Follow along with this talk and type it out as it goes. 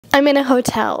I'm in a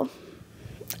hotel.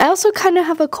 I also kind of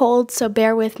have a cold, so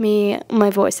bear with me, my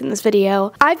voice in this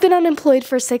video. I've been unemployed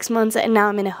for 6 months and now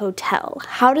I'm in a hotel.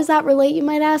 How does that relate, you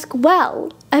might ask?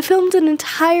 Well, I filmed an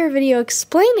entire video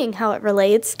explaining how it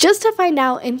relates. Just to find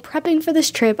out, in prepping for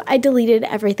this trip, I deleted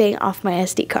everything off my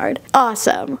SD card.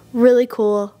 Awesome. Really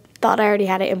cool. Thought I already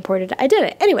had it imported. I did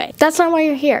it. Anyway, that's not why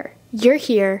you're here. You're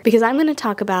here because I'm going to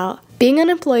talk about being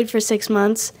unemployed for 6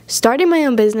 months, starting my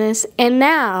own business, and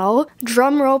now,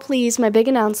 drum roll please, my big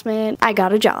announcement, I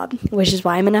got a job, which is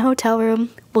why I'm in a hotel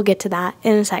room. We'll get to that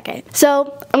in a second.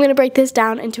 So I'm gonna break this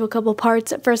down into a couple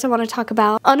parts. First, I wanna talk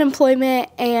about unemployment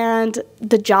and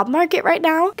the job market right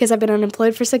now, because I've been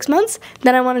unemployed for 6 months.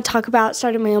 Then I wanna talk about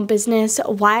starting my own business,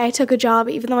 why I took a job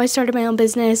even though I started my own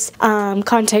business,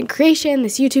 content creation,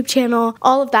 this YouTube channel,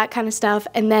 all of that kind of stuff.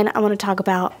 And then I wanna talk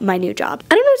about my new job.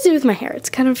 I don't know what to do with my hair. It's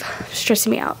kind of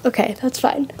stressing me out. Okay, that's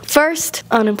fine. First,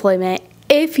 unemployment.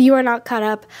 If you are not caught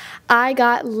up, I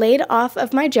got laid off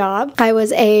of my job. I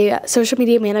was a social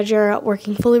media manager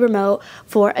working fully remote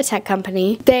for a tech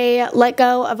company. They let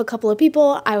go of a couple of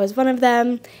people. I was one of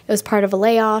them. It was part of a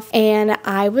layoff, and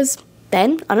I was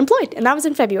then unemployed, and that was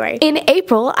in February. In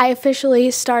April, I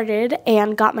officially started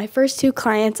and got my first 2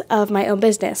 clients of my own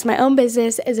business. My own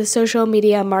business is a social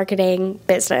media marketing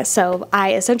business, so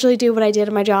I essentially do what I did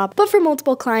in my job, but for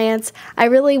multiple clients. I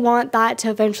really want that to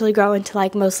eventually grow into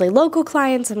like mostly local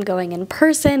clients. I'm going in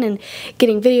person and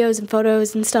getting videos and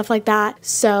photos and stuff like that,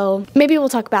 so maybe we'll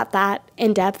talk about that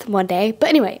in depth one day. But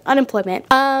anyway, unemployment.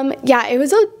 Yeah, it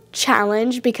was a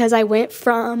challenge because I went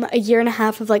from a year and a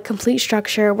half of like complete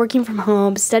structure, working from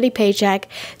home, steady paycheck,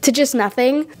 to just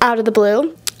nothing out of the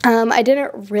blue. I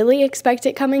didn't really expect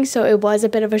it coming, so it was a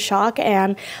bit of a shock,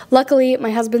 and luckily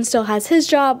my husband still has his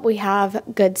job. We have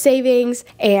good savings,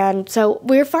 and so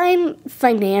we're fine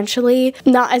financially.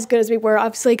 Not as good as we were,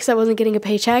 obviously, because I wasn't getting a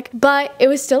paycheck, but it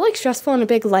was still like stressful and a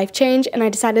big life change, and I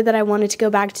decided that I wanted to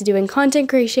go back to doing content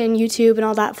creation, YouTube, and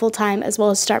all that full time, as well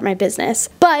as start my business.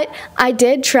 But I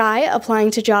did try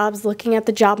applying to jobs, looking at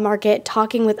the job market,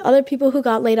 talking with other people who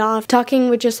got laid off,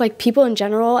 talking with just like people in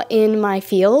general in my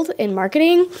field, in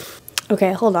marketing.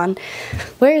 Okay, hold on.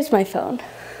 Where is my phone?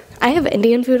 I have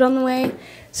Indian food on the way,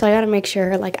 so I gotta make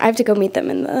sure, like, I have to go meet them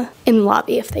in the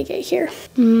lobby if they get here.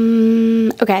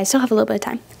 Okay, I still have a little bit of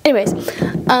time. Anyways,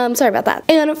 sorry about that.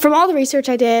 And from all the research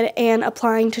I did and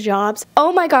applying to jobs,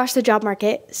 oh my gosh, the job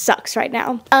market sucks right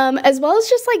now. As well as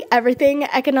just like everything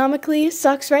economically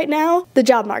sucks right now, the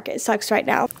job market sucks right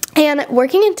now. And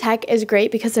working in tech is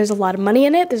great because there's a lot of money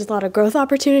in it, there's a lot of growth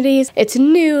opportunities, it's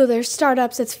new, there's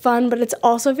startups, it's fun, but it's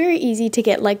also very easy to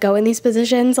get let go in these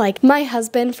positions. Like my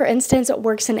husband, for instance,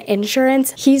 works in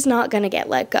insurance. He's not gonna get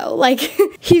let go. Like,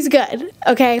 he's good,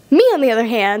 okay? Me, on the other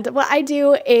hand, what I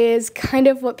do is kind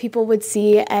of what people would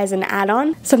see as an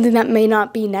add-on, something that may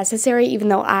not be necessary, even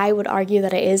though I would argue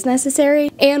that it is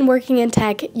necessary. And working in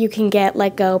tech, you can get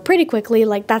let go pretty quickly.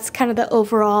 Like, that's kind of the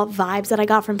overall vibes that I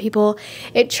got from people.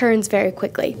 It churns very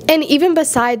quickly. And even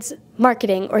besides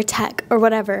marketing or tech or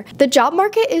whatever, the job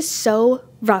market is so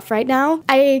rough right now.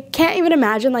 I can't even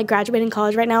imagine like graduating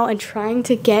college right now and trying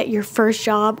to get your first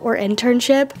job or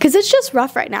internship, because it's just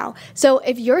rough right now. So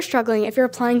if you're struggling, if you're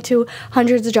applying to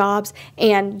hundreds of jobs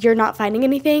and you're not finding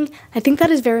anything, I think that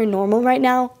is very normal right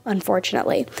now,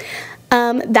 unfortunately.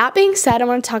 That being said, I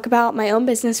want to talk about my own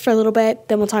business for a little bit,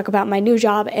 then we'll talk about my new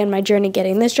job and my journey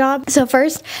getting this job. So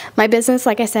first, my business,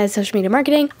 like I said, social media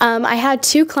marketing. I had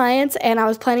 2 clients and I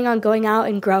was planning on going out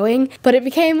and growing, but it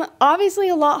became obviously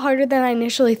a lot harder than I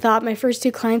initially thought. My first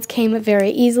 2 clients came very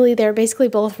easily. They were basically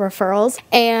both referrals,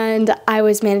 and I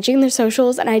was managing their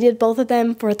socials, and I did both of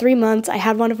them for 3 months. I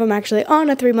had one of them actually on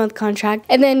a 3-month contract,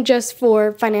 and then just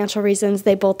for financial reasons,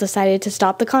 they both decided to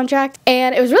stop the contract.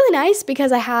 And it was really nice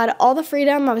because I had all the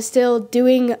freedom. I was still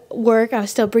doing work, I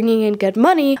was still bringing in good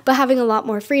money, but having a lot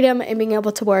more freedom and being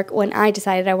able to work when I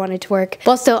decided I wanted to work,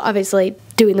 while still obviously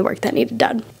doing the work that needed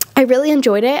done. I really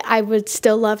enjoyed it. I would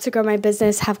still love to grow my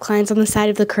business, have clients on the side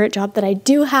of the current job that I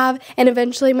do have, and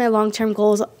eventually my long-term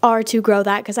goals are to grow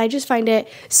that because I just find it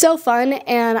so fun,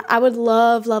 and I would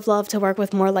love, love, love to work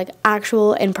with more like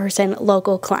actual in-person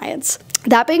local clients.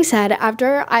 That being said,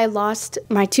 after I lost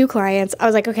my 2 clients, I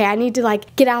was like, okay, I need to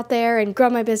like get out there and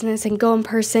grow my business and go in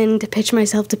person to pitch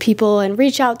myself to people and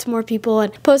reach out to more people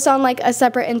and post on like a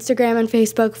separate Instagram and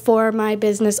Facebook for my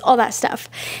business, all that stuff.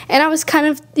 And I was kind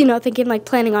of, you know, thinking like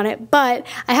planning on it, but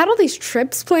I had all these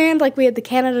trips planned. Like we had the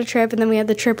Canada trip, and then we had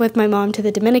the trip with my mom to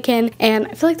the Dominican, and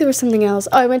I feel like there was something else.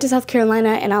 Oh, I went to South Carolina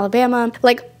and Alabama.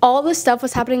 Like all this stuff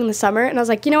was happening in the summer, and I was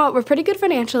like, you know what, we're pretty good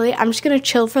financially. I'm just gonna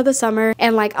chill for the summer,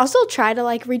 and like I'll still try to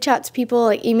like reach out to people,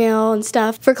 like email and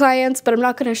stuff for clients, but I'm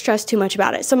not gonna stress too much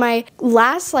about it. So my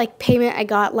last like payment I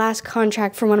got, last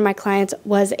contract from one of my clients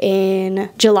was in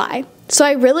July. So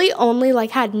I really only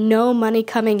like had no money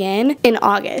coming in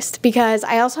August, because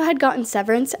I also had gotten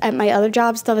severance at my other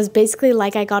job. So that was basically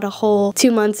like I got a whole 2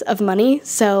 months of money.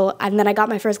 So, and then I got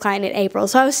my first client in April.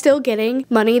 So I was still getting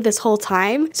money this whole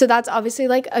time. So that's obviously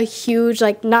like a huge,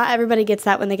 like not everybody gets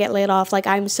that when they get laid off. Like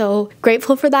I'm so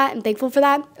grateful for that and thankful for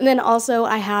that. And then also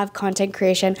I have content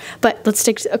creation, but let's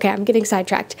stick to, okay, I'm getting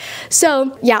sidetracked.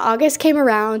 So yeah, August came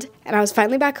around and I was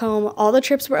finally back home. All the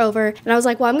trips were over, and I was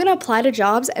like, well, I'm gonna apply to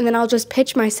jobs and then I'll just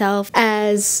pitch myself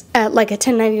as like a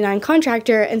 1099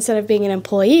 contractor instead of being an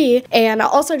employee. And I'll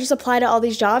also just apply to all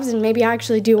these jobs, and maybe I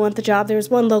actually do want the job. There was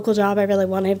one local job I really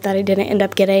wanted that I didn't end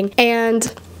up getting,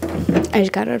 and I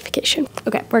just got a notification.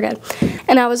 Okay, we're good.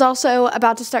 And I was also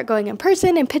about to start going in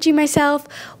person and pitching myself.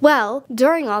 Well,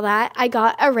 during all that, I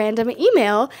got a random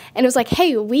email, and it was like,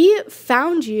 hey, we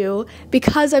found you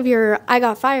because of your I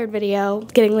got fired video,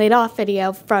 getting laid off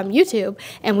video from YouTube,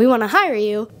 and we want to hire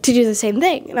you to do the same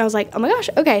thing. And I was like, oh my gosh,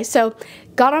 okay. So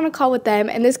got on a call with them,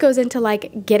 and this goes into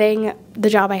like getting the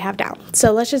job I have now.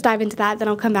 So let's just dive into that, then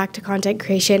I'll come back to content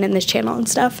creation and this channel and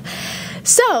stuff.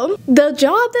 So the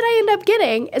job that I end up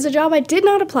getting is a job I did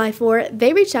not apply for.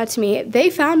 They reached out to me, they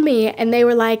found me, and they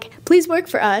were like, please work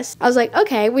for us. I was like,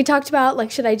 okay. We talked about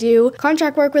like, should I do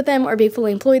contract work with them or be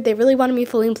fully employed? They really wanted me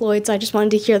fully employed, so I just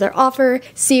wanted to hear their offer,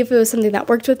 see if it was something that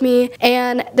worked with me.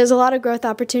 And there's a lot of growth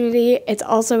opportunity. It's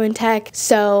also in tech.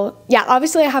 So yeah,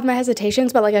 obviously I have my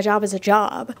hesitations, but like a job is a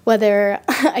job. Whether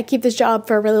I keep this job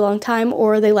for a really long time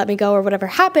or they let me go or whatever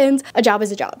happens, a job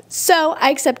is a job. So I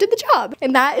accepted the job,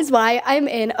 and that is why I'm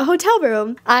in a hotel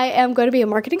room. I am going to be a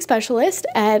marketing specialist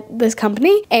at this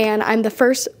company, and I'm the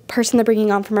first person they're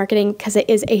bringing on for marketing because it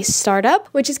is a startup,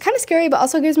 which is kind of scary, but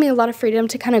also gives me a lot of freedom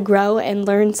to kind of grow and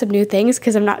learn some new things,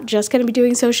 because I'm not just going to be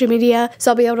doing social media.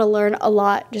 So I'll be able to learn a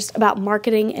lot just about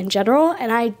marketing in general.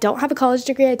 And I don't have a college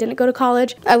degree. I didn't go to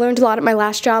college. I learned a lot at my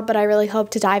last job, but I really hope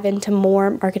to dive into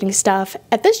more marketing stuff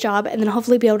at this job, and then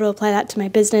hopefully be able to apply that to my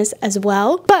business as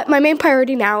well. But my main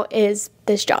priority now is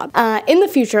this job. In the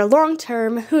future, long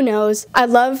term, who knows? I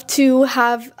love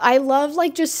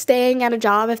like just staying at a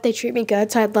job if they treat me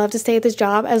good. So I'd love to stay at this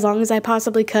job as long as I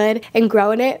possibly could and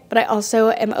grow in it. But I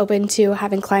also am open to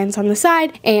having clients on the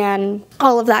side and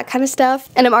all of that kind of stuff.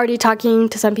 And I'm already talking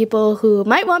to some people who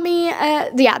might want me.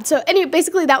 Yeah. So anyway,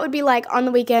 basically that would be like on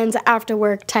the weekends, after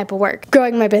work type of work,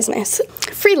 growing my business,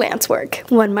 freelance work,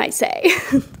 one might say,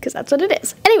 because that's what it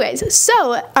is. Anyways,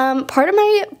 so part of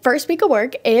my first week of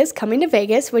work is coming to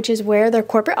Vegas, which is where their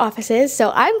corporate office is.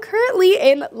 So I'm currently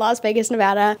in Las Vegas,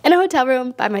 Nevada, in a hotel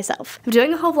room by myself. I'm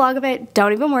doing a whole vlog of it.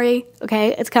 Don't even worry,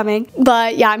 okay? It's coming.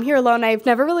 But yeah, I'm here alone. I've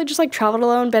never really just like traveled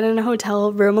alone, been in a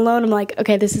hotel room alone. I'm like,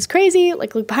 okay, this is crazy.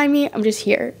 Like, look behind me. I'm just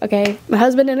here, okay? My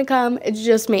husband didn't come. It's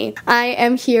just me. I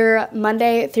am here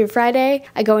Monday through Friday.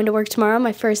 I go into work tomorrow,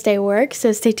 my first day of work.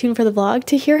 So stay tuned for the vlog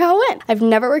to hear how it went. I've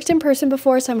never worked in person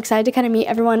before, so I'm excited to kind of meet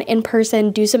everyone in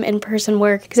person, do some in-person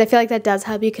work, because I feel like that does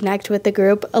help you connect with the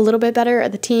group a little bit better, or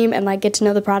the team, and like get to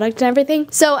know the product and everything.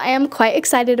 So I am quite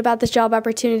excited about this job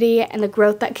opportunity and the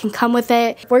growth that can come with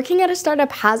it. Working at a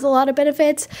startup has a lot of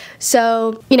benefits.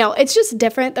 So, you know, it's just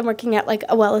different than working at like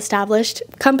a well-established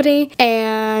company,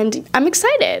 and I'm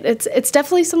excited. It's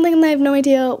definitely something that I have no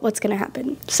idea what's gonna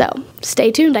happen. So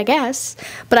stay tuned, I guess.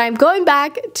 But I'm going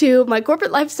back to my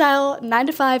corporate lifestyle, 9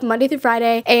 to 5, Monday through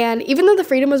Friday. And even though the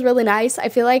freedom was really nice, I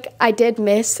feel like I did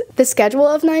miss the schedule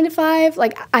of 9 to 5.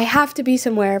 Like, I have to be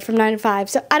somewhere from 9 to 5.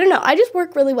 So I don't know. I just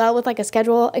work really well with like a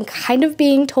schedule and kind of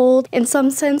being told in some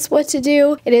sense what to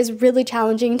do. It is really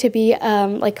challenging to be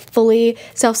like fully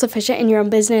self-sufficient in your own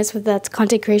business, whether that's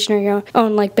content creation or your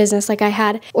own like business like I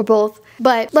had, or both.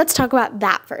 But let's talk about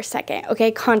that for a second,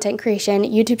 okay? Content creation,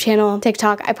 YouTube channel,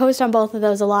 TikTok. I post on both of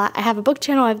those a lot. I have a book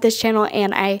channel, I have this channel,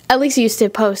 and I at least used to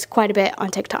post quite a bit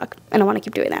on TikTok, and I want to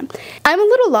keep doing that. I'm a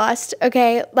little lost,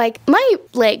 okay? Like, my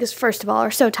legs, first of all, are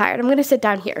so tired. I'm gonna sit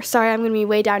down here. Sorry, I'm gonna be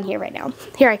way down here right now.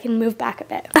 Here, I can move back a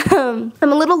bit. I'm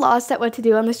a little lost at what to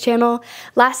do on this channel.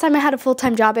 Last time I had a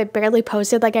full-time job, I barely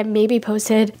posted. Like, I maybe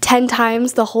posted 10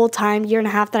 times the whole time, year and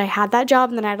a half that I had that job,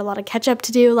 and then I had a lot of catch-up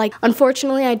to do. Like,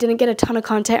 unfortunately, I didn't get a ton of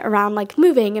content around like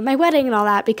moving and my wedding and all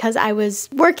that because I was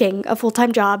working a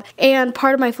full-time job, and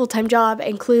part of my full-time job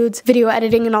includes video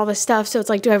editing and all this stuff. So it's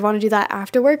like, do I want to do that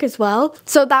after work as well?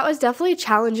 So that was definitely a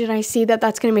challenge, and I see that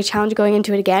that's going to be a challenge going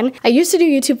into it again. I used to do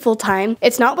YouTube full-time.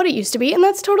 It's not what it used to be, and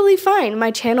that's totally fine.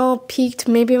 My channel peaked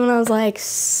maybe when I was like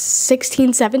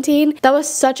 16, 17. That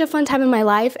was such a fun time in my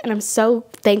life, and I'm so so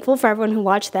thankful for everyone who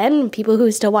watched then and people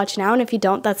who still watch now, and if you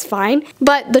don't, that's fine.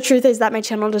 But the truth is that my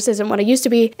channel just isn't what it used to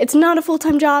be. It's not a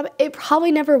full-time job. It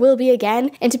probably never will be again.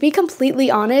 And to be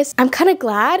completely honest, I'm kind of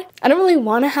glad. I don't really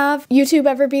want to have YouTube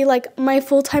ever be like my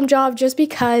full-time job, just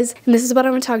because, and this is what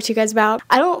I'm going to talk to you guys about,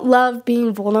 I don't love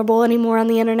being vulnerable anymore on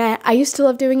the internet. I used to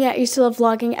love doing it. I used to love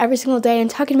vlogging every single day and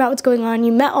talking about what's going on.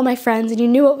 You met all my friends and you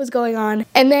knew what was going on.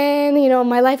 And then, you know,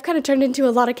 my life kind of turned into a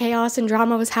lot of chaos and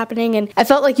drama was happening, and I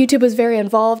felt like YouTube was very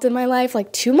involved in my life,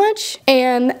 like too much.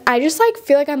 And I just like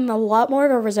feel like I'm a lot more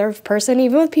of a reserved person,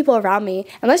 even with people around me.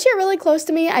 Unless you're really close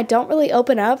to me, I don't really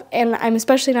open up, and I'm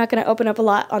especially not going to open up a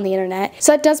lot on the internet.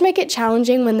 So it does make it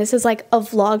challenging when this is like a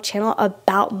vlog channel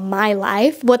about my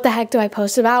life. What the heck do I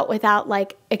post about without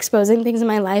like exposing things in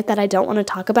my life that I don't want to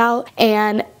talk about?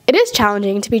 And it is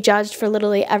challenging to be judged for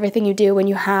literally everything you do when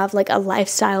you have like a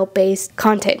lifestyle-based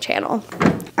content channel.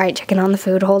 All right, checking on the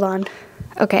food, hold on.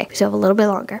 Okay, we still have a little bit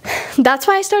longer. That's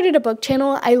why I started a book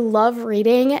channel. I love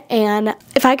reading, and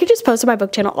if I could just post on my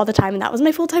book channel all the time and that was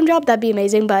my full-time job, that'd be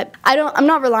amazing, but I'm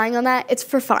not relying on that. It's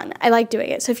for fun. I like doing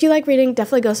it. So if you like reading,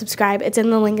 definitely go subscribe. It's in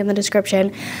the link in the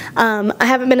description. I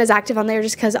haven't been as active on there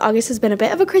just because August has been a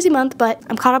bit of a crazy month, but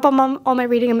I'm caught up on all my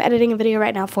reading. I'm editing a video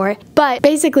right now for it. But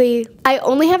basically, I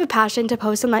only have a passion to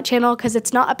post on that channel because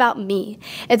it's not about me.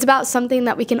 It's about something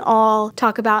that we can all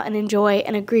talk about and enjoy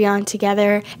and agree on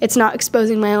together. It's not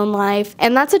exposing my own life,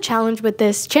 and that's a challenge with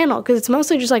this channel because it's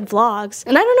mostly just like vlogs,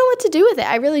 and I don't know what to do with it.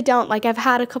 I really don't. Like, I've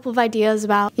had a couple of ideas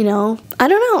about, you know, I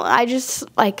don't know, I just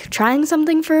like trying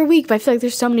something for a week, but I feel like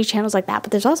there's so many channels like that,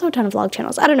 but there's also a ton of vlog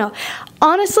channels. I don't know.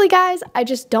 Honestly, guys, I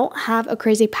just don't have a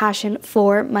crazy passion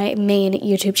for my main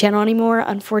YouTube channel anymore,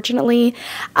 unfortunately.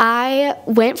 I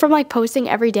went from like posting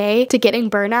every day to getting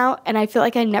burnout, and I feel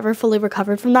like I never fully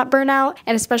recovered from that burnout,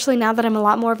 and especially now that I'm a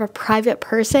lot more of a private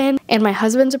person, and my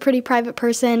husband's a pretty private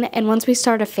person, and once we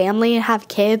start a family and have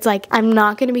kids, like, I'm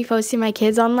not going to be posting my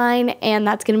kids online, and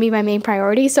that's going to be my main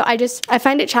priority. So I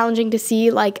find it challenging to see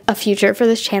like a future for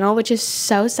this channel, which is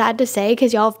so sad to say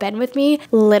because y'all have been with me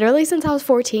literally since I was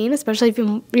 14, especially if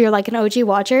you're like an OG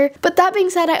watcher. But that being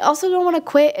said, I also don't want to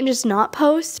quit and just not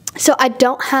post. So I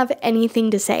don't have anything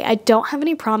to say. I don't have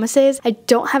any promises. I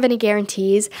don't have any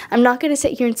guarantees. I'm not going to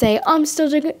sit here and say, oh, I'm still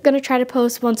going to try to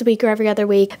post once a week or every other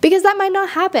week, because that might not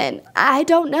happen. I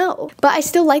don't know. But I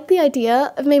still like the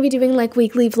idea of maybe doing like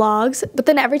weekly vlogs, but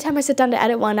then every time I sit down to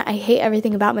edit one, I hate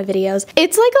everything about my videos.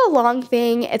 It's like a long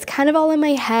thing. It's kind of all in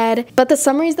my head, but the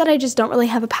summary is that I just don't really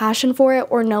have a passion for it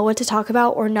or know what to talk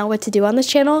about or know what to do on this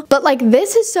channel. But like,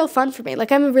 this is so fun for me.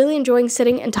 Like, I'm really enjoying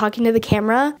sitting and talking to the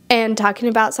camera and talking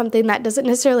about something that doesn't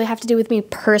necessarily have to do with me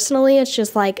personally. It's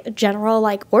just like general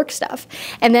like work stuff.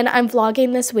 And then I'm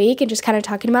vlogging this week and just kind of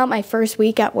talking about my first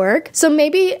week at work. So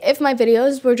maybe if my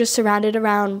videos were just surrounded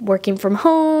around working from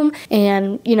home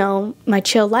and, you know, my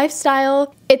chill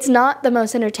lifestyle, it's not the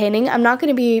most entertaining. I'm not going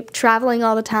to be traveling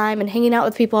all the time and hanging out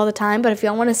with people all the time, but if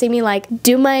y'all want to see me like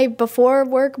do my before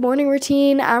work morning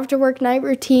routine, after work night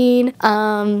routine,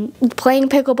 playing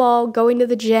pickleball, going to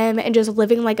the gym, and just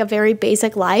living like a very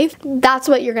basic life, that's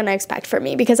what you're going to expect from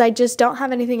me, because I just don't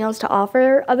have anything else to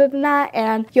offer other than that.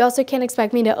 And you also can't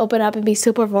expect me to open up and be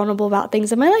super vulnerable about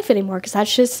things in my life anymore, because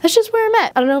that's just where I'm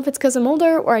at. I don't know if it's because I'm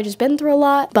older or I just been through a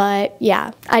lot, but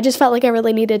yeah, I just felt like I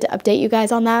really needed to update you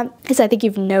guys on that, because I think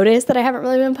you've noticed that I haven't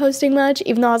really been posting much,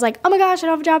 even though I was like, oh my gosh, I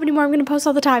don't have a job anymore, I'm gonna post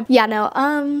all the time. Yeah,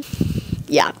 no,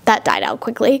 yeah, that died out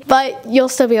quickly, but you'll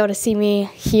still be able to see me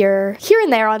here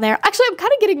and there on there. Actually, I'm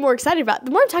kind of getting more excited about it.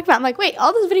 The more I'm talking about it, I'm like, wait,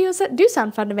 all those videos do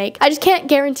sound fun to make. I just can't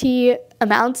guarantee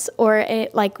amounts or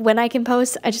like when I can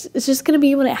post. It's just gonna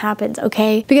be when it happens,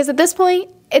 okay? Because at this point,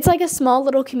 it's like a small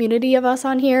little community of us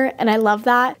on here, and I love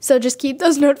that. So just keep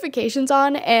those notifications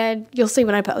on and you'll see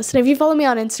when I post. And if you follow me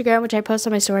on Instagram, which I post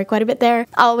on my story quite a bit there,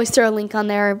 I'll always throw a link on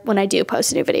there when I do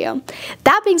post a new video.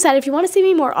 That being said, if you want to see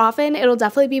me more often, it'll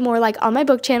definitely be more like on my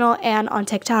book channel and on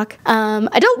TikTok.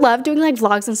 I don't love doing like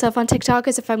vlogs and stuff on TikTok,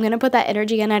 because if I'm gonna put that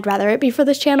energy in, I'd rather it be for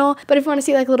this channel. But if you want to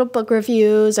see like little book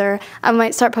reviews, or I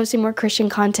might start posting more Christian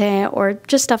content or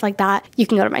just stuff like that, you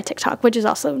can go to my TikTok, which is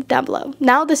also down below.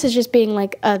 Now this is just being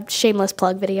like a shameless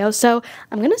plug video, so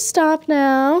I'm gonna stop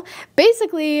now.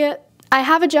 Basically, I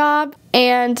have a job,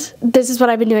 and this is what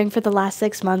I've been doing for the last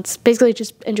 6 months. Basically,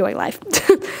 just enjoying life.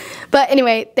 But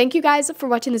anyway, thank you guys for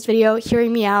watching this video,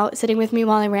 hearing me out, sitting with me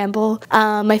while I ramble.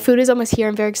 My food is almost here.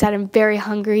 I'm very excited. I'm very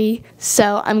hungry.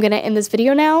 So I'm going to end this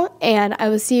video now, and I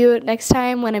will see you next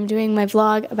time when I'm doing my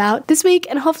vlog about this week.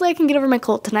 And hopefully I can get over my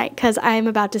cold tonight, because I'm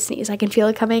about to sneeze. I can feel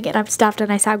it coming, and I'm stuffed,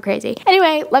 and I sound crazy.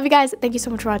 Anyway, love you guys. Thank you so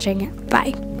much for watching.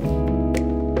 Bye.